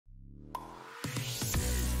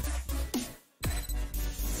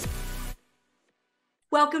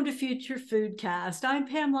Welcome to Future Foodcast. I'm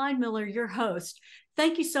Pam Linemiller, your host.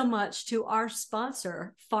 Thank you so much to our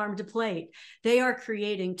sponsor, Farm to Plate. They are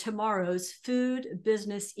creating tomorrow's food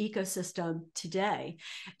business ecosystem today.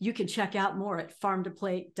 You can check out more at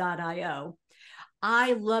farmtoplate.io.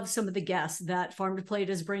 I love some of the guests that Farm to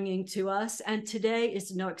Plate is bringing to us, and today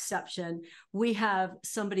is no exception. We have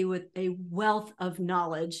somebody with a wealth of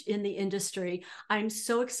knowledge in the industry. I'm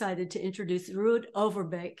so excited to introduce Ruud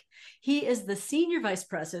Overbeek. He is the Senior Vice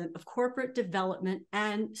President of Corporate Development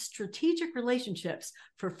and Strategic Relationships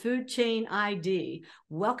for FoodChain ID.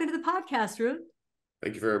 Welcome to the podcast, Ruud.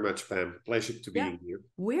 Thank you very much, Pam. Pleasure to be here.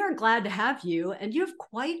 We are glad to have you, and you have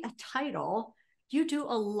quite a title. You do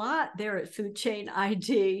a lot there at FoodChain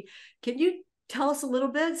ID. Can you tell us a little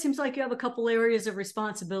bit? It seems like you have a couple areas of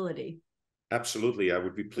responsibility. Absolutely. I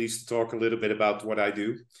would be pleased to talk a little bit about what I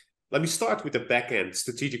do. Let me start with the back end,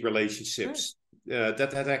 strategic relationships.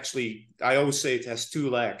 That actually, I always say it has two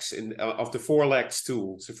legs of the four legs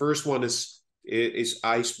tools. The first one is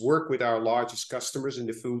I work with our largest customers in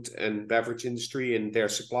the food and beverage industry and their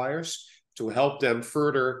suppliers to help them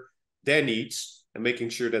further their needs and making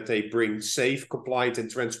sure that they bring safe, compliant,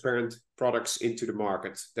 and transparent products into the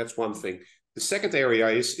market. That's one thing. The second area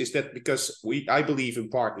is that because I believe in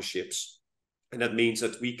partnerships, and that means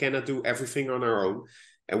that we cannot do everything on our own,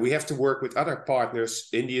 and we have to work with other partners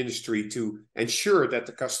in the industry to ensure that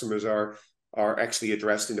the customers are actually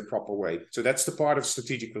addressed in the proper way. So that's the part of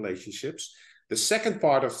strategic relationships. The second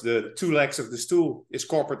part of the two legs of the stool is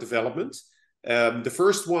corporate development. The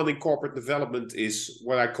first one in corporate development is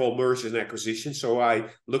what I call merger and acquisition. So I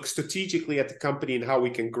look strategically at the company and how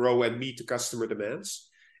we can grow and meet the customer demands.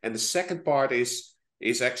 And the second part is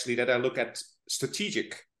actually that I look at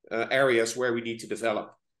strategic areas where we need to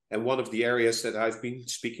develop. And one of the areas that I've been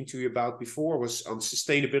speaking to you about before was on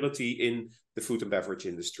sustainability in the food and beverage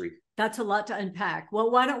industry. That's a lot to unpack.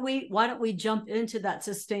 Well, why don't we jump into that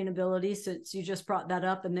sustainability, since you just brought that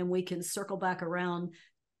up, and then we can circle back around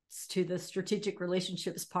to the strategic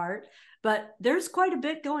relationships part. But there's quite a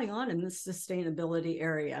bit going on in the sustainability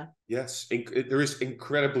area. Yes, there is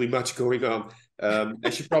incredibly much going on.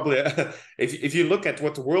 As you probably, if you look at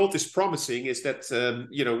what the world is promising, is that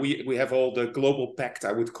we have all the global pact,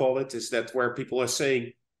 I would call it, is that where people are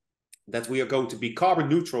saying that we are going to be carbon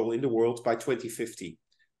neutral in the world by 2050.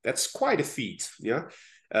 That's quite a feat, yeah.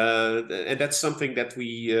 And that's something that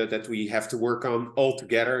we have to work on all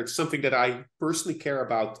together. It's something that I personally care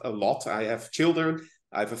about a lot. I have children,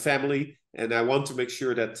 I have a family, and I want to make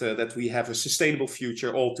sure that we have a sustainable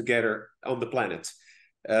future all together on the planet.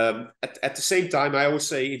 At the same time, I always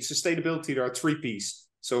say in sustainability there are three P's.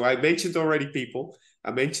 So I mentioned already people,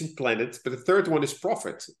 I mentioned planet, but the third one is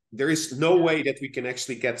profit. There is no way that we can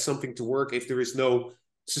actually get something to work if there is no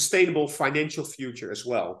sustainable financial future as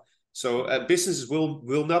well. So businesses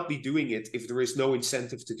will not be doing it if there is no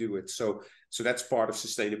incentive to do it. So that's part of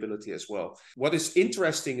sustainability as well. What is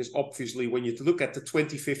interesting is obviously when you look at the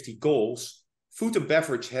 2050 goals, food and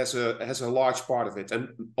beverage has a large part of it. And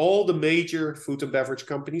all the major food and beverage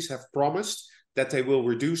companies have promised that they will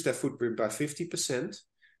reduce their footprint by 50%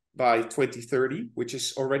 by 2030, which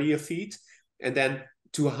is already a feat. And then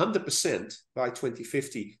to 100% by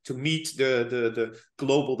 2050 to meet the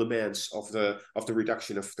global demands of the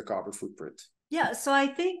reduction of the carbon footprint. Yeah, so I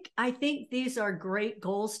think these are great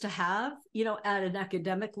goals to have, at an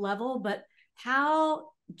academic level, but how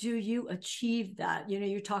do you achieve that?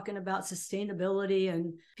 You're talking about sustainability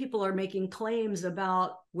and people are making claims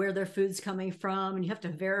about where their food's coming from, and you have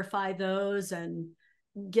to verify those and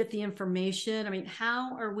get the information. I mean,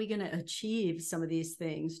 how are we going to achieve some of these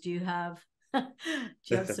things? Do you have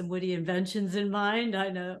some witty inventions in mind? I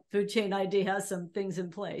know FoodChain ID has some things in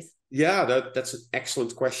place. Yeah, that's an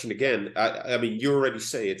excellent question. Again, I mean, you already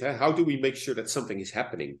say it. Huh? How do we make sure that something is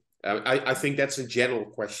happening? I think that's a general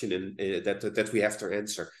question that we have to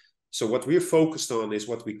answer. So what we're focused on is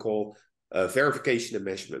what we call verification and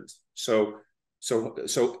measurement. So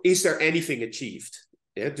is there anything achieved?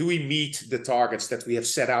 Yeah? Do we meet the targets that we have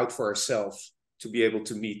set out for ourselves to be able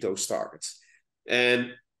to meet those targets?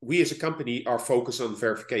 And we as a company are focused on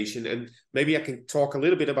verification, and maybe I can talk a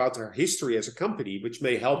little bit about our history as a company, which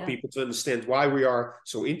may help people to understand why we are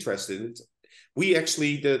so interested in it. We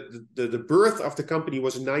actually, the birth of the company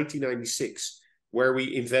was in 1996, where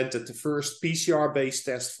we invented the first PCR-based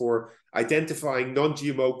test for identifying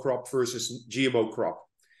non-GMO crop versus GMO crop.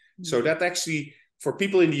 Mm-hmm. So that actually, for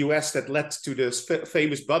people in the US, that led to the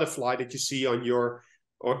famous butterfly that you see on your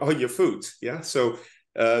food. Yeah, so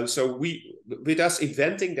we, with us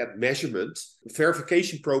inventing that measurement,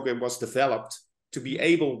 verification program was developed to be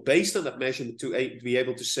able, based on that measurement, to be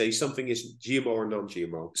able to say something is GMO or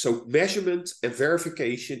non-GMO. So measurement and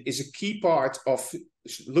verification is a key part of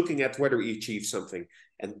looking at whether we achieve something.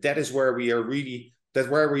 And that is where we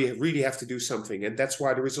really have to do something. And that's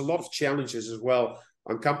why there is a lot of challenges as well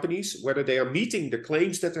on companies, whether they are meeting the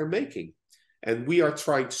claims that they're making. And we are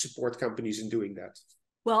trying to support companies in doing that.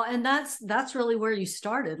 Well, and that's really where you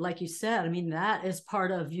started. Like you said, I mean, that is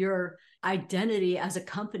part of your identity as a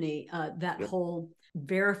company, that whole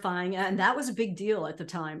verifying. And that was a big deal at the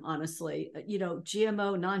time, honestly. You know,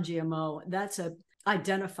 GMO, non-GMO, that's a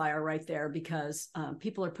identifier right there, because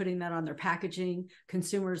people are putting that on their packaging.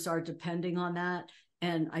 Consumers are depending on that.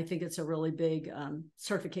 And I think it's a really big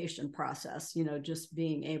certification process, you know, just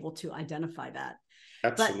being able to identify that.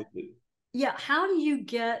 Absolutely. But yeah, how do you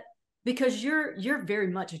get, because you're very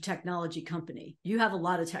much a technology company. You have a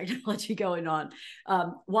lot of technology going on.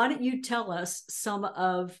 Why don't you tell us some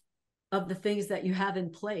of the things that you have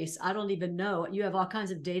in place? I don't even know. You have all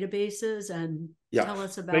kinds of databases, and tell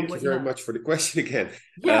us about what you have. Thank you very much for the question again.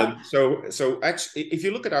 Yeah. So actually, if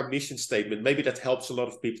you look at our mission statement, maybe that helps a lot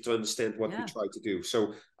of people to understand what we try to do.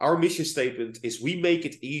 So our mission statement is we make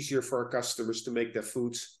it easier for our customers to make their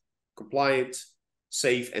foods compliant,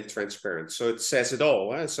 safe, and transparent. So it says it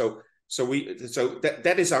all. So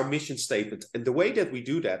that is our mission statement. And the way that we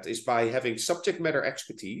do that is by having subject matter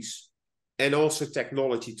expertise and also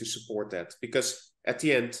technology to support that. Because at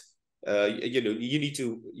the end, you need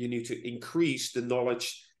to increase the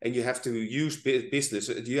knowledge, and you have to use business.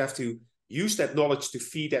 You have to use that knowledge to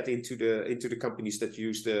feed that into the companies that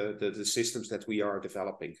use the systems that we are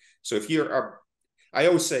developing. So I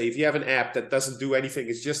always say, if you have an app that doesn't do anything,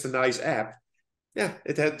 it's just a nice app. Yeah,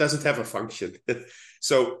 it doesn't have a function.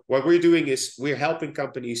 So what we're doing is we're helping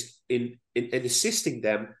companies in assisting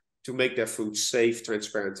them to make their food safe,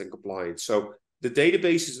 transparent, and compliant. So the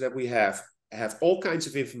databases that we have all kinds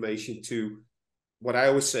of information to, what I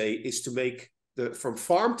always say is to make from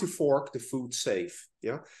farm to fork the food safe.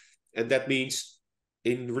 Yeah, and that means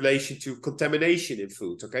in relation to contamination in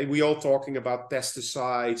food. Okay, we all talking about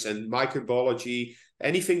pesticides and microbiology.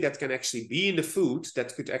 Anything that can actually be in the food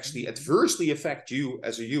that could actually adversely affect you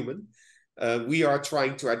as a human. We are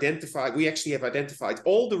trying to identify, we actually have identified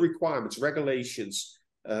all the requirements, regulations,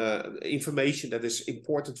 information that is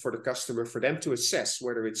important for the customer, for them to assess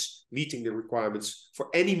whether it's meeting the requirements for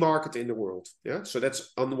any market in the world. Yeah, so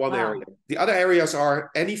that's on one area. The other areas are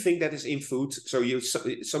anything that is in food. So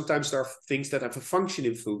sometimes there are things that have a function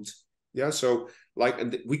in food. Yeah, so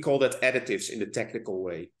and we call that additives in a technical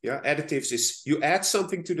way. Yeah, additives is you add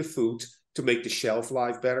something to the food to make the shelf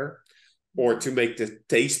life better, or to make the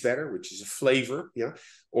taste better, which is a flavor. Yeah,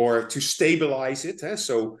 or to stabilize it.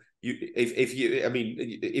 So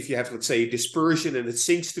if you have, let's say, dispersion and it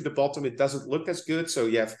sinks to the bottom, it doesn't look as good. So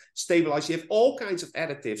you have stabilize. You have all kinds of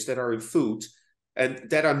additives that are in food, and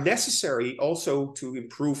that are necessary also to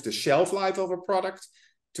improve the shelf life of a product,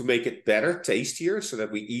 to make it better, tastier, so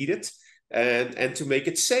that we eat it, and to make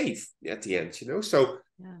it safe at the end, So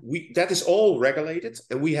that is all regulated,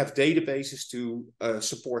 and we have databases to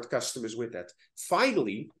support customers with that.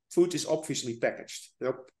 Finally, food is obviously packaged.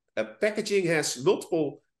 Packaging has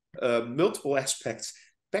multiple aspects.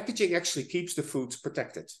 Packaging actually keeps the food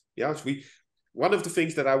protected. Yeah, one of the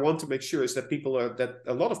things that I want to make sure is that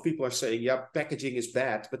a lot of people are saying, yeah, packaging is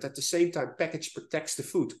bad, but at the same time, package protects the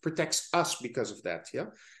food, protects us because of that. Yeah,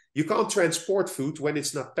 you can't transport food when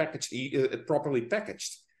it's not properly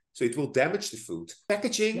packaged, so it will damage the food.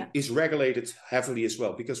 Packaging is regulated heavily as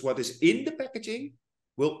well, because what is in the packaging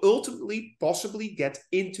will ultimately possibly get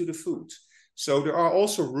into the food. So there are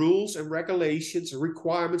also rules and regulations and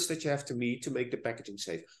requirements that you have to meet to make the packaging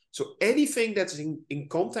safe. So anything that's in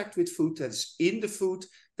contact with food, that's in the food,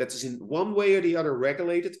 that is in one way or the other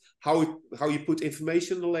regulated, how you put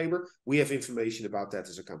information on the label, we have information about that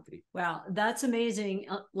as a company. Wow, that's amazing.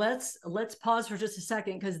 Let's pause for just a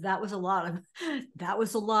second, because that was a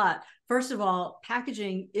lot. First of all,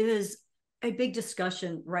 packaging is a big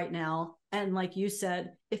discussion right now. And like you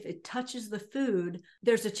said, if it touches the food,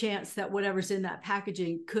 there's a chance that whatever's in that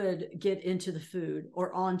packaging could get into the food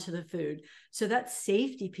or onto the food. So that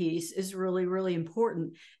safety piece is really, really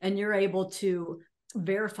important. And you're able to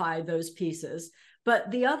verify those pieces. But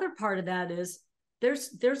the other part of that is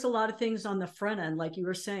there's a lot of things on the front end. Like you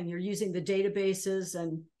were saying, you're using the databases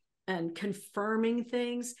and confirming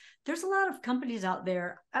things. There's a lot of companies out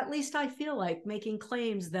there, at least I feel like, making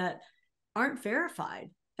claims that aren't verified.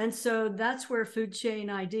 And so that's where FoodChain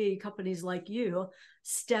ID, companies like you,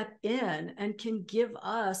 step in and can give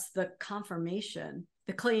us the confirmation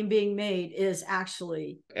the claim being made is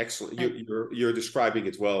actually excellent. You're describing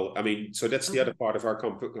it well. I mean, so that's the other part of our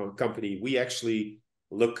company. We actually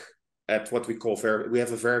look at what we call we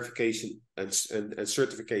have a verification and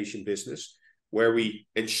certification business where we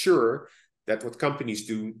ensure that what companies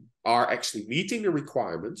do are actually meeting the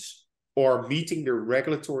requirements or meeting the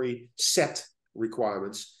regulatory set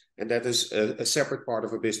requirements. And that is a separate part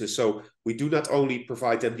of our business. So we do not only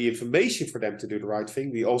provide them the information for them to do the right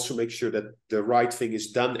thing, we also make sure that the right thing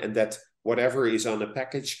is done and that whatever is on a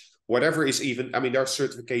package, whatever is even, I mean, there are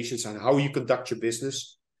certifications on how you conduct your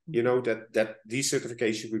business, you know, that these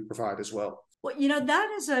certifications we provide as well. Well, you know,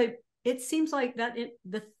 it seems like that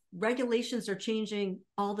the regulations are changing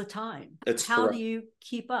all the time. How do you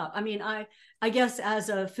keep up? I mean, I guess as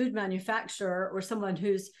a food manufacturer or someone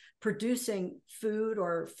who's producing food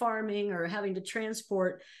or farming or having to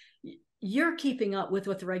transport, you're keeping up with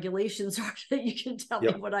what the regulations are, that you can tell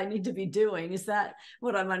me what I need to be doing. Is that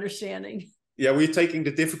what I'm understanding? Yeah, we're taking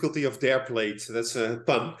the difficulty of their plate. That's a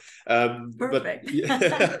pun. Perfect.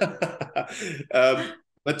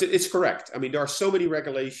 But it's correct. I mean, there are so many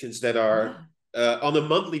regulations that are on a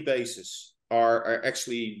monthly basis are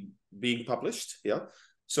actually being published. Yeah.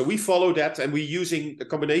 So we follow that, and we're using a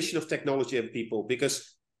combination of technology and people,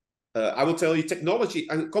 because I will tell you, technology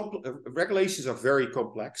and regulations are very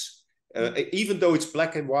complex. Even though it's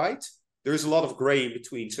black and white, there is a lot of gray in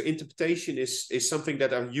between. So interpretation is something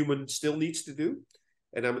that a human still needs to do.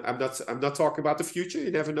 And I'm not talking about the future.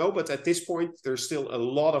 You never know. But at this point, there's still a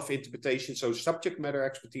lot of interpretation. So subject matter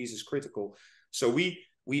expertise is critical. So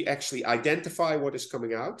we actually identify what is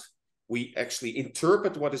coming out. We actually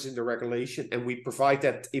interpret what is in the regulation, and we provide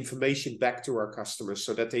that information back to our customers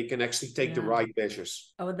so that they can actually take the right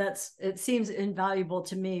measures. Oh, it seems invaluable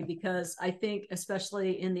to me, because I think,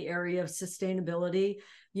 especially in the area of sustainability,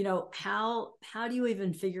 you know, how do you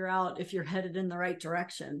even figure out if you're headed in the right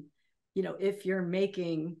direction? You know, if you're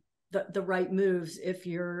making the right moves, if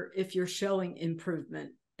you're showing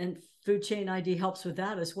improvement, and FoodChain ID helps with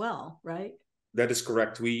that as well, right? That is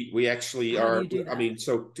correct. We actually are. I mean,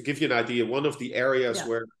 so to give you an idea, one of the areas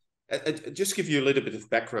where, just give you a little bit of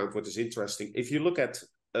background, what is interesting. If you look at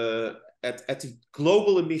the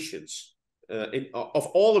global emissions, of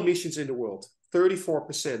all emissions in the world,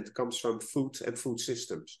 34% comes from food and food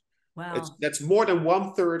systems. Wow. That's more than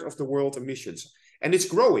 1/3 of the world emissions. And it's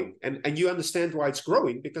growing. And you understand why it's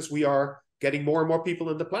growing, because we are getting more and more people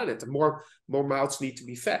on the planet, and more mouths need to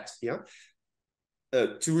be fed. Yeah.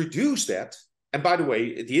 To reduce that. And by the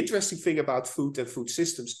way, the interesting thing about food and food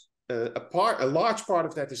systems, a large part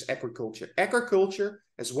of that is agriculture. Agriculture,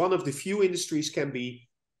 as one of the few industries, can be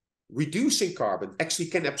reducing carbon, actually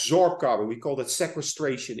can absorb carbon. We call that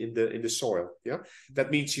sequestration in the soil. Yeah, that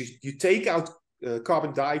means you take out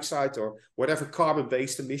carbon dioxide or whatever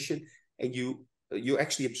carbon-based emission, and you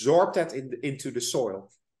actually absorb that into the soil.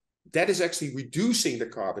 That is actually reducing the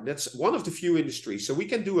carbon. That's one of the few industries. So we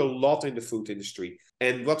can do a lot in the food industry.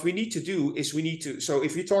 And what we need to do is so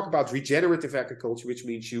if you talk about regenerative agriculture, which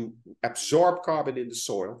means you absorb carbon in the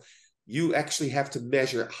soil, you actually have to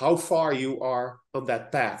measure how far you are on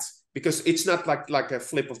that path, because it's not like a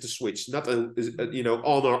flip of the switch, not on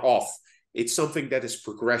or off. It's something that is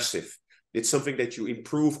progressive. It's something that you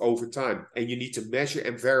improve over time, and you need to measure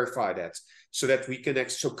and verify that, so that we can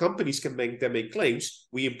so companies can make claims.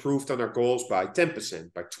 We improved on our goals by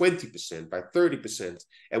 10%, by 20%, by 30,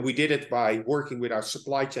 and we did it by working with our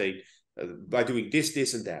supply chain, by doing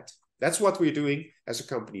this, and that. That's what we're doing as a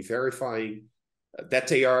company, verifying that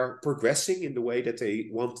they are progressing in the way that they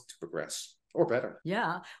want to progress, or better.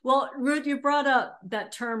 Yeah. Well, Ruud, you brought up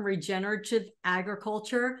that term regenerative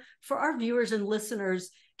agriculture. For our viewers and listeners,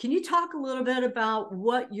 can you talk a little bit about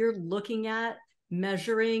what you're looking at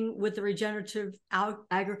measuring with the regenerative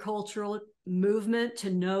agricultural movement to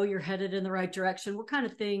know you're headed in the right direction? What kind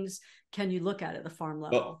of things can you look at the farm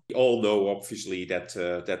level? Well, we all know, obviously, that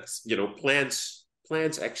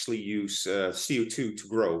plants actually use CO2 to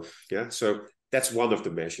grow. Yeah, so that's one of the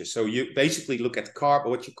measures. So you basically look at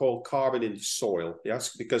what you call carbon in the soil.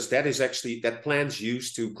 Yes, because that is actually that plants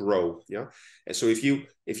use to grow. Yeah, and so if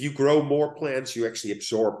you grow more plants, you actually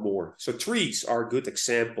absorb more. So trees are a good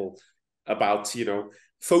example about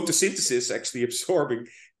photosynthesis actually absorbing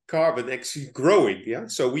carbon, actually growing. Yeah,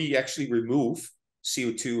 so we actually remove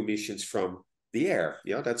CO2 emissions from the air.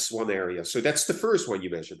 Yeah, that's one area. So that's the first one you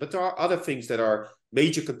measure. But there are other things that are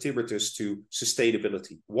major contributors to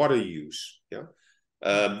sustainability. Water use. Yeah,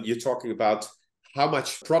 you're talking about how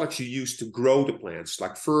much products you use to grow the plants,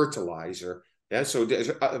 like fertilizer. Yeah, so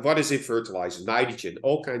what is in fertilizer? Nitrogen,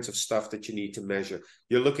 all kinds of stuff that you need to measure.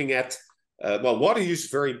 You're looking at Well, water use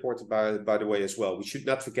is very important, by the way, as well. We should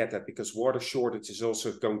not forget that, because water shortage is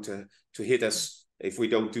also going to hit us if we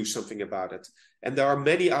don't do something about it. And there are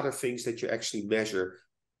many other things that you actually measure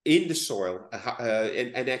in the soil,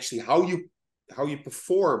 and actually how you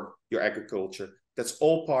perform your agriculture. That's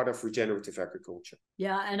all part of regenerative agriculture.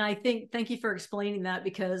 Yeah, and I think, thank you for explaining that,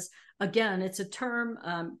 because again, it's a term,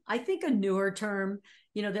 I think a newer term,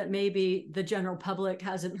 that maybe the general public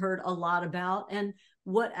hasn't heard a lot about, and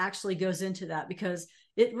what actually goes into that, because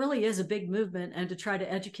it really is a big movement, and to try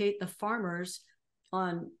to educate the farmers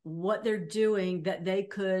on what they're doing that they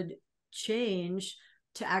could change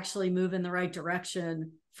to actually move in the right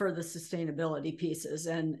direction for the sustainability pieces,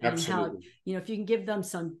 and how, if you can give them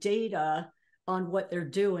some data on what they're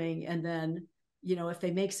doing, and then if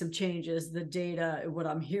they make some changes, the data, what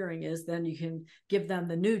I'm hearing is then you can give them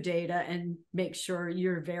the new data and make sure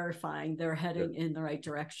you're verifying they're heading in the right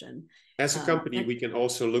direction. As a company, we can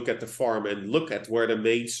also look at the farm and look at where the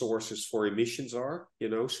main sources for emissions are,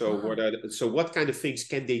 so what kind of things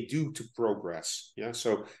can they do to progress?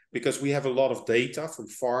 So because we have a lot of data from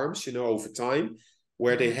farms, over time,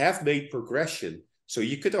 where they have made progression. So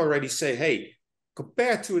you could already say, hey,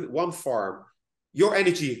 compared to one farm, your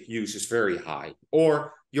energy use is very high,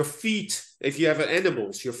 or your feed, if you have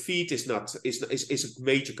animals, your feed is a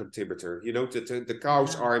major contributor. The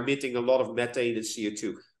cows are emitting a lot of methane and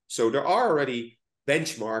CO2. So there are already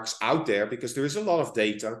benchmarks out there, because there is a lot of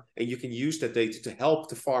data, and you can use that data to help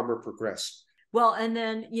the farmer progress. Well, and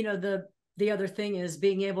then, the other thing is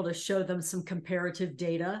being able to show them some comparative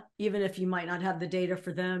data, even if you might not have the data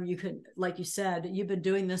for them. You could, like you said, you've been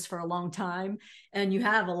doing this for a long time, and you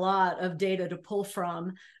have a lot of data to pull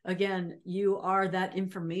from. Again, you are that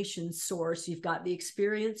information source. You've got the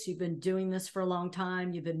experience. You've been doing this for a long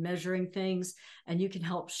time. You've been measuring things, and you can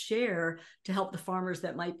help share to help the farmers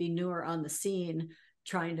that might be newer on the scene,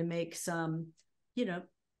 trying to make some,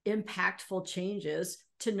 impactful changes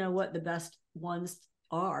to know what the best ones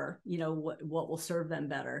are, what will serve them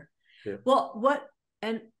better. Yeah. Well,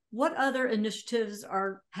 what other initiatives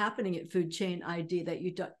are happening at FoodChain ID that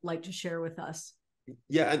you'd like to share with us?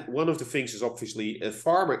 Yeah, and one of the things is obviously if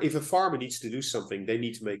a farmer needs to do something, they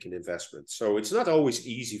need to make an investment. So it's not always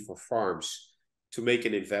easy for farms to make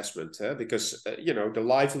an investment, because the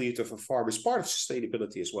livelihood of a farm is part of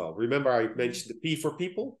sustainability as well. Remember, I mentioned the P for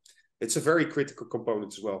people. It's a very critical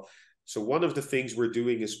component as well. So one of the things we're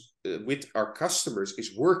doing is with our customers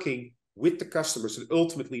is working with the customers, and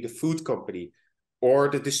ultimately the food company or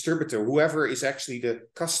the distributor, whoever is actually the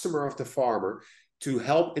customer of the farmer, to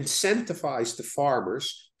help incentivize the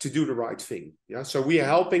farmers to do the right thing. Yeah. So we are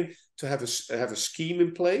helping to have a scheme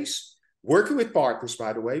in place, working with partners,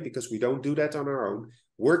 by the way, because we don't do that on our own,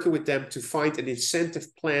 working with them to find an incentive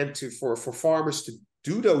plan for farmers to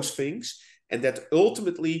do those things, and that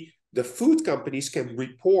ultimately the food companies can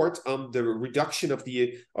report on the reduction of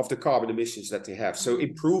the carbon emissions that they have. So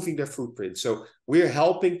improving their footprint. So we're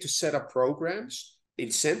helping to set up programs,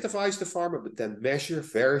 incentivize the farmer, but then measure,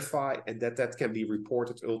 verify, and that can be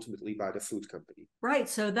reported ultimately by the food company. Right.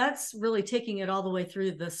 So that's really taking it all the way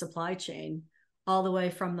through the supply chain, all the way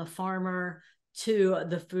from the farmer to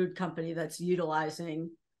the food company that's utilizing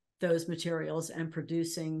those materials and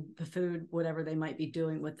producing the food, whatever they might be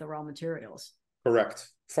doing with the raw materials. Correct.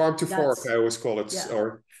 Farm to fork, I always call it. Yeah.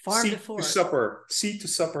 Or farm seed to fork. Supper. Seed to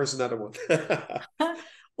supper is another one.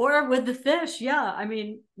 Or with the fish. Yeah. I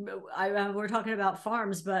mean, we're talking about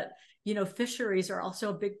farms, but, fisheries are also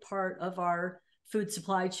a big part of our food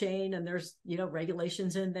supply chain. And there's,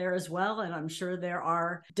 regulations in there as well. And I'm sure there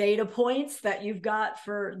are data points that you've got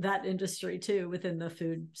for that industry too, within the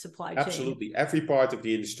food supply chain. Absolutely. Every part of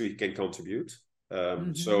the industry can contribute.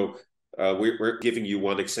 So we're giving you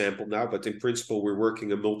one example now, but in principle, we're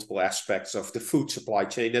working on multiple aspects of the food supply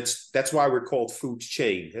chain. That's why we're called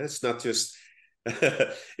FoodChain. It's not just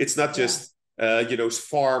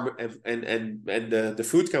farm and the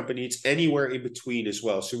food company. It's anywhere in between as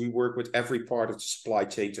well. So we work with every part of the supply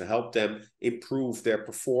chain to help them improve their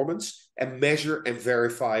performance and measure and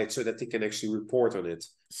verify it so that they can actually report on it.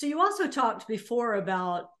 So you also talked before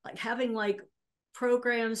about having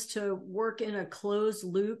programs to work in a closed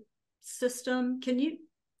loop system. Can you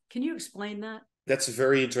explain that? That's a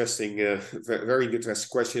very interesting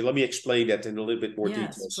question. Let me explain that in a little bit more detail.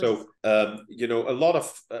 Please. So, a lot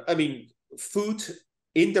of, food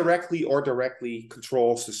indirectly or directly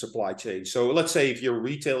controls the supply chain. So let's say if you're a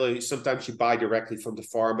retailer, sometimes you buy directly from the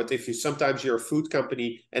farm, but sometimes you're a food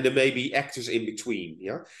company and there may be actors in between.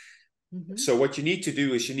 Yeah. Mm-hmm. So what you need to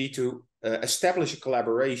do is you need to establish a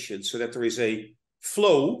collaboration so that there is a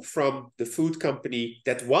flow from the food company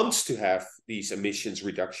that wants to have these emissions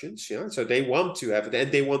reductions. Yeah, so they want to have it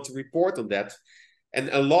and they want to report on that. And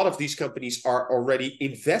a lot of these companies are already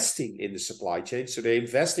investing in the supply chain. So they're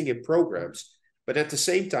investing in programs. But at the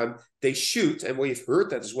same time, they should, and we've heard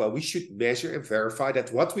that as well, we should measure and verify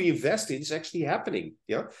that what we invest in is actually happening.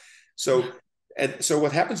 Yeah. So, and so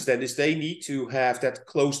what happens then is they need to have that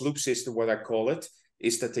closed loop system, what I call it,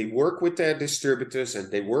 is that they work with their distributors and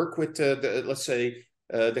they work with let's say,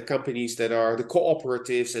 the companies that are the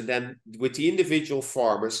cooperatives and then with the individual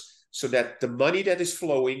farmers, so that the money that is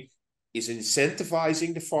flowing is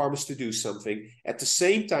incentivizing the farmers to do something at the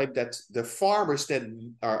same time that the farmers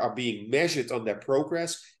then are being measured on their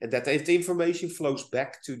progress, and that the information flows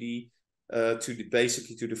back to the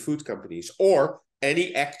basically to the food companies or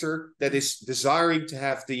any actor that is desiring to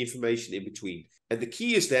have the information in between. And the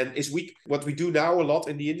key is then is what we do now a lot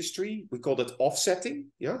in the industry, we call that offsetting.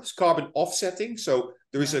 Yeah, it's carbon offsetting. So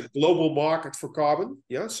there is a global market for carbon.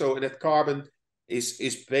 Yeah, so that carbon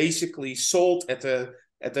is basically sold at a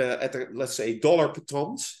let's say dollar per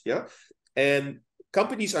tons. Yeah, and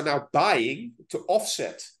companies are now buying to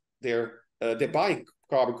offset they're buying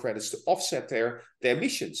carbon credits to offset their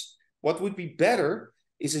emissions. What would be better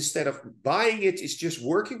is instead of buying it, is just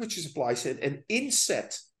working with your supply chain and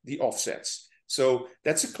inset the offsets. So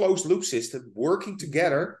that's a closed loop system working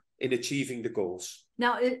together in achieving the goals.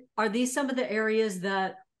 Now, are these some of the areas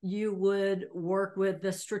that you would work with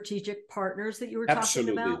the strategic partners that you were talking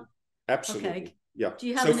about? Absolutely. Okay. Yeah. Do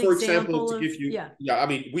you have so an for example to give you, I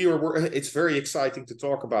mean, it's very exciting to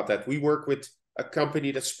talk about that. We work with a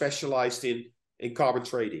company that's specialized in carbon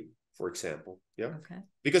trading, for example. Yeah. Okay.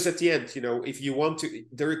 Because at the end, if you want to,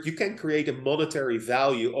 you can create a monetary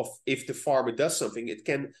value of if the farmer does something. It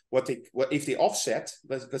can if they offset,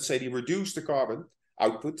 let's say they reduce the carbon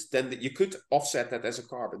output, then you could offset that as a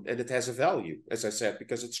carbon, and it has a value, as I said,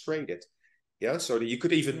 because it's traded. Yeah, so that you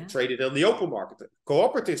could even trade it on the open market.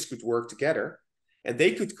 Cooperatives could work together, and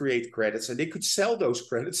they could create credits, and they could sell those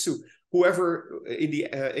credits to whoever in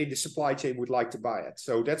the supply chain would like to buy it.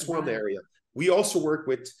 So that's one area. We also work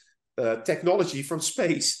with technology from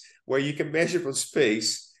space, where you can measure from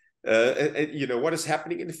space, what is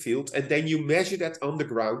happening in the field, and then you measure that on the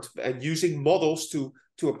ground and using models to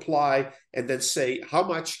apply and then say how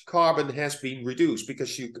much carbon has been reduced,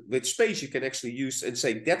 because with space you can actually use and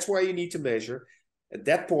say that's where you need to measure at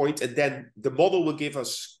that point, and then the model will give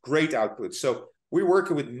us great output. So we're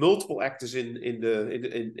working with multiple actors in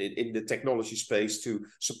the technology space to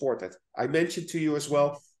support that. I mentioned to you as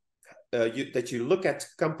well that you look at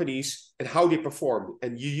companies and how they perform,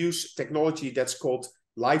 and you use technology that's called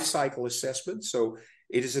life cycle assessment. So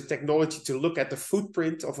it is a technology to look at the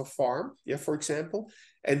footprint of a farm, for example.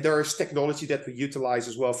 And there is technology that we utilize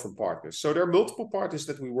as well from partners. So there are multiple partners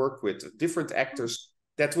that we work with, different actors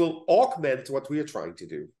that will augment what we are trying to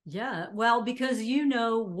do. Yeah, well, because you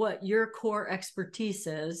know what your core expertise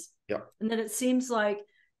is. Yeah. And then it seems like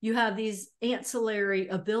you have these ancillary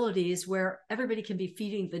abilities where everybody can be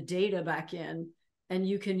feeding the data back in, and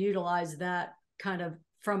you can utilize that kind of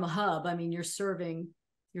from a hub. I mean, you're serving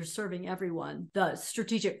everyone. The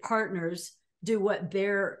strategic partners do what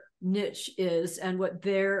their niche is and what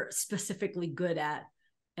they're specifically good at,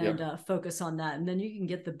 and focus on that. And then you can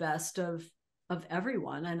get the best of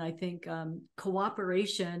everyone. And I think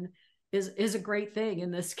cooperation is a great thing in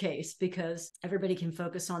this case, because everybody can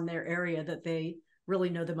focus on their area that they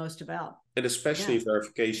really know the most about. And especially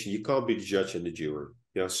verification, you can't be the judge and the jury.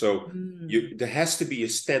 So there has to be a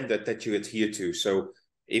standard that you adhere to. So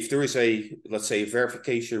if there is let's say,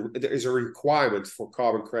 verification, there is a requirement for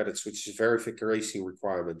carbon credits, which is a verification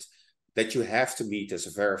requirement that you have to meet as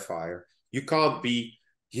a verifier. You can't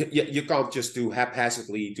you can't just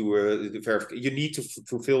haphazardly do a verification. You need to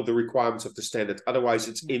fulfill the requirements of the standard. Otherwise,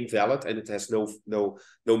 it's invalid and it has no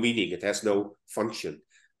meaning. It has no function.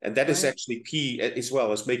 And that is actually key, as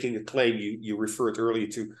well as making a claim. You referred earlier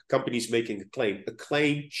to companies making a claim. A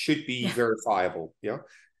claim should be verifiable,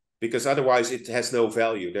 because otherwise it has no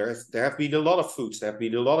value. There have been a lot of foods, there have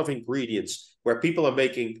been a lot of ingredients where people are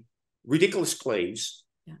making ridiculous claims,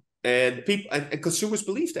 and consumers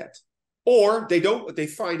believe that, or they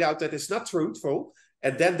find out that it's not truthful,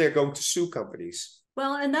 and then they're going to sue companies.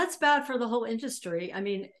 Well, and that's bad for the whole industry. I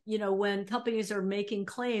mean, when companies are making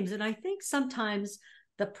claims, and I think sometimes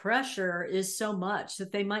the pressure is so much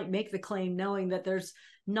that they might make the claim knowing that there's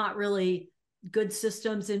not really good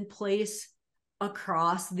systems in place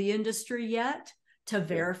across the industry yet to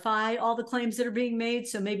verify all the claims that are being made.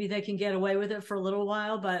 So maybe they can get away with it for a little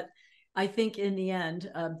while, but I think in the end,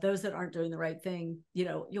 those that aren't doing the right thing,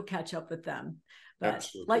 you'll catch up with them. But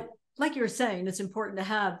absolutely, like you were saying, it's important to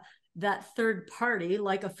have that third party,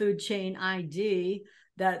 like a FoodChain ID,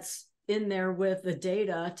 that's in there with the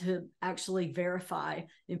data to actually verify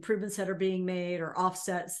improvements that are being made or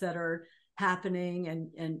offsets that are happening,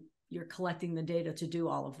 and you're collecting the data to do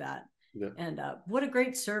all of that. Yeah. And what a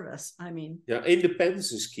great service. I mean, yeah,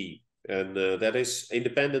 independence is key. And that is,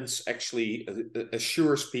 independence actually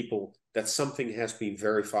assures people that something has been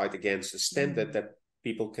verified against a standard that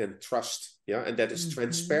people can trust. Yeah. And that is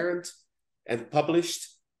transparent and published,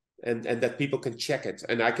 and that people can check it.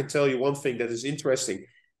 And I can tell you one thing that is interesting.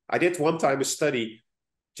 I did one time a study,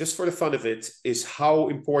 just for the fun of it, is how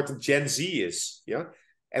important Gen Z is. Yeah.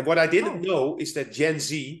 And what I didn't know is that Gen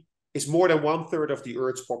Z is more than 1/3 of the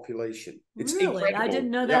Earth's population. It's really? incredible. I didn't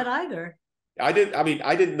know that either. I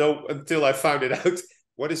didn't know until I found it out.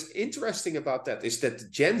 What is interesting about that is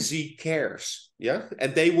that Gen Z cares, yeah,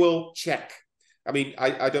 and they will check. I mean,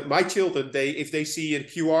 I don't. My children, if they see a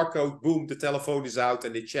QR code, boom, the telephone is out,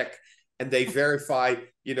 and they check and they verify.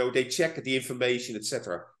 They check the information,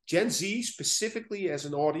 etc. Gen Z specifically, as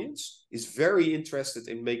an audience, is very interested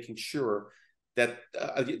in making sure that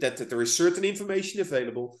there is certain information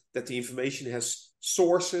available, that the information has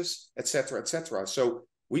sources, etc., etc. So.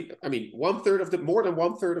 More than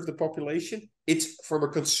 1/3 of the population. It's from a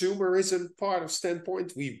consumerism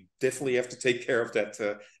standpoint. We definitely have to take care of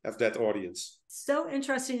that audience. So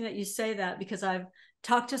interesting that you say that, because I've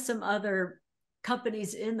talked to some other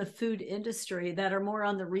companies in the food industry that are more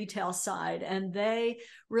on the retail side, and they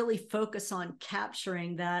really focus on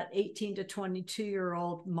capturing that 18 to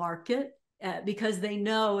 22-year-old market, because they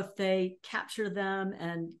know if they capture them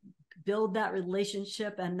and build that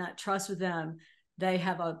relationship and that trust with them, they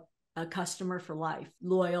have a customer for life,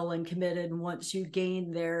 loyal and committed. And once you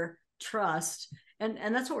gain their trust, and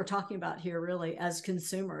that's what we're talking about here, really, as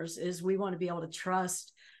consumers, is we want to be able to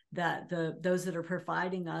trust that those that are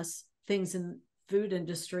providing us things in food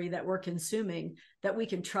industry that we're consuming, that we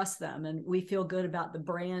can trust them, and we feel good about the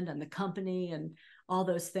brand and the company and all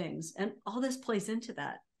those things. And all this plays into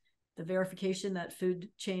that. The verification that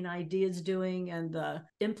FoodChain ID is doing, and the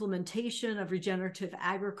implementation of regenerative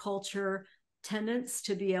agriculture tenants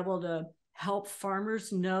to be able to help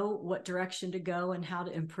farmers know what direction to go and how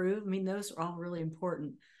to improve. I mean, those are all really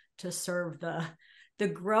important to serve the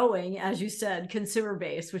growing, as you said, consumer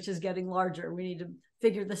base, which is getting larger. We need to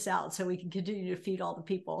figure this out so we can continue to feed all the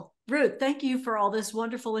people. Ruud, thank you for all this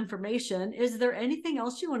wonderful information. Is there anything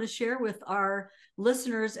else you want to share with our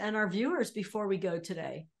listeners and our viewers before we go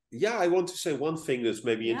today? Yeah, I want to say one thing that's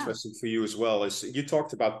maybe interesting for you as well, is you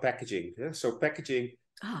talked about packaging. Yeah? So packaging,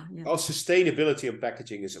 sustainability and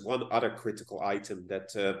packaging is one other critical item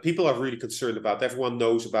that people are really concerned about. Everyone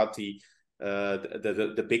knows about the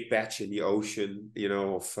big batch in the ocean,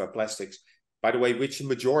 of plastics. By the way, which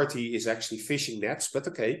majority is actually fishing nets, but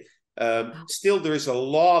okay. Still, there is a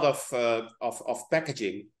lot of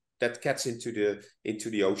packaging that gets into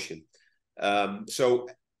the ocean. So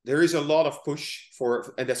there is a lot of push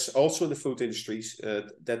and that's also in the food industries,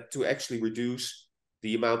 that to actually reduce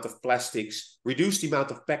the amount of plastics, reduce the amount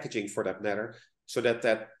of packaging for that matter, so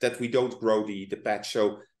that we don't grow the patch.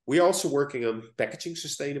 So we're also working on packaging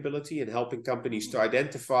sustainability and helping companies to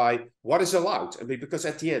identify what is allowed. I mean, because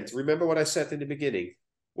at the end, remember what I said in the beginning,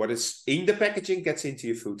 what is in the packaging gets into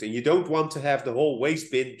your food, and you don't want to have the whole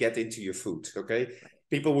waste bin get into your food, okay?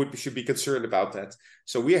 People should be concerned about that.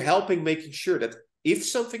 So we're helping, making sure that if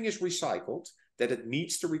something is recycled, that it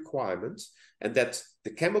meets the requirements, and that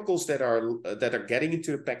the chemicals that are getting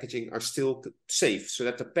into the packaging are still safe, so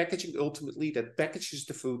that the packaging ultimately that packages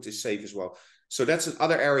the food is safe as well. So that's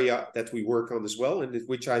another area that we work on as well, and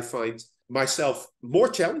which I find myself more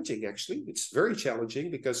challenging. Actually, it's very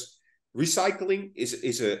challenging because recycling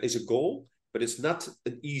is a goal, but it's not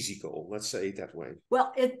an easy goal. Let's say it that way.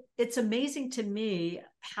 Well, it's amazing to me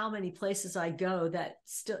how many places I go that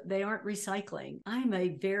still they aren't recycling.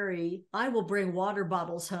 I will bring water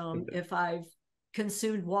bottles home if I've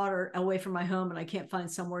consumed water away from my home and I can't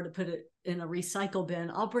find somewhere to put it in a recycle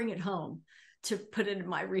bin. I'll bring it home to put it in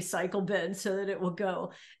my recycle bin so that it will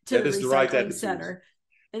go to the recycling center.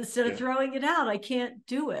 Instead of throwing it out, I can't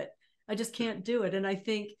do it. I just can't do it. And I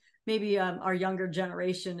think maybe our younger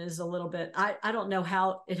generation is a little bit, I don't know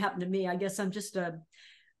how it happened to me. I guess I'm just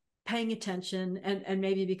paying attention, and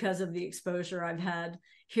maybe because of the exposure I've had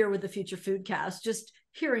here with the Future Foodcast, just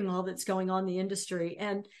hearing all that's going on in the industry.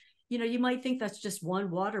 And, you might think that's just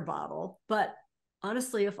one water bottle, but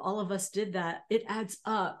honestly, if all of us did that, it adds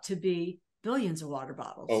up to be billions of water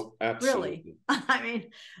bottles. Oh, absolutely. Really? I mean,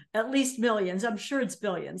 at least millions. I'm sure it's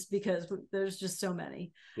billions because there's just so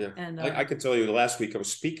many. Yeah. And I can tell you, last week I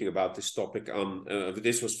was speaking about this topic on,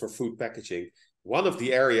 this was for food packaging. one of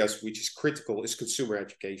the areas which is critical is consumer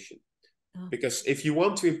education. Because if you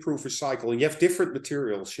want to improve recycling, you have different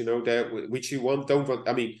materials, that which you don't want.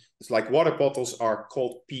 I mean, it's like water bottles are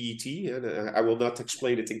called PET, and I will not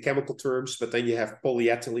explain it in chemical terms, but then you have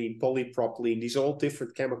polyethylene, polypropylene. These are all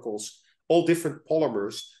different chemicals, all different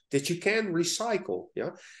polymers that you can recycle.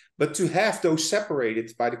 Yeah, but to have those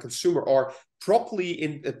separated by the consumer or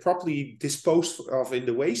properly disposed of in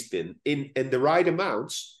the waste bin in the right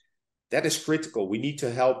amounts, that is critical. We need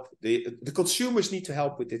to help the consumers need to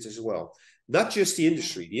help with it as well. Not just the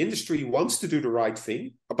industry. The industry wants to do the right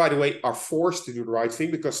thing. By the way, are forced to do the right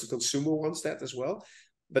thing because the consumer wants that as well.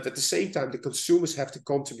 But at the same time, the consumers have to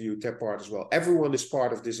contribute their part as well. Everyone is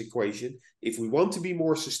part of this equation. If we want to be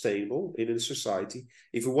more sustainable in a society,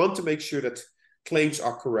 if we want to make sure that claims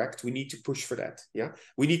are correct, we need to push for that. Yeah,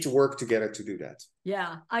 we need to work together to do that.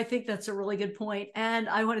 Yeah, I think that's a really good point. And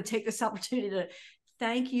I want to take this opportunity to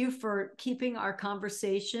thank you for keeping our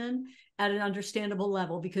conversation at an understandable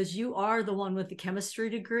level, because you are the one with the chemistry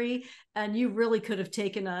degree, and you really could have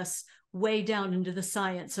taken us way down into the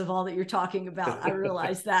science of all that you're talking about. I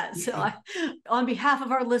realize that. So on behalf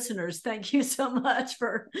of our listeners, thank you so much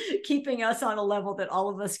for keeping us on a level that all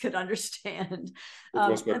of us could understand.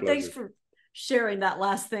 And thanks for sharing that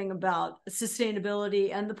last thing about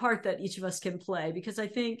sustainability and the part that each of us can play, because I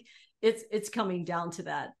think it's coming down to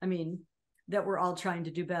that. I mean, that we're all trying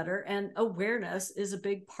to do better, and awareness is a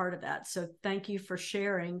big part of that. So thank you for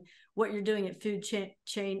sharing what you're doing at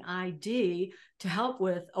FoodChain ID to help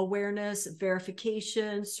with awareness,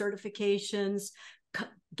 verification, certifications,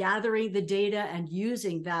 gathering the data and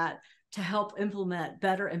using that to help implement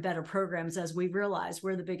better and better programs as we realize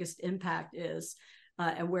where the biggest impact is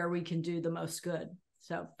and where we can do the most good.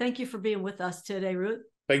 So thank you for being with us today, Ruud.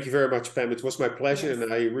 Thank you very much, Pam. It was my pleasure, yes.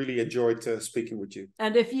 And I really enjoyed speaking with you.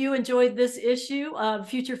 And if you enjoyed this issue of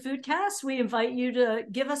Future Foodcast, we invite you to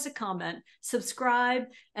give us a comment, subscribe,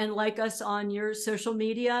 and like us on your social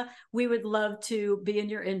media. We would love to be in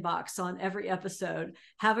your inbox on every episode.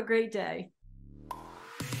 Have a great day.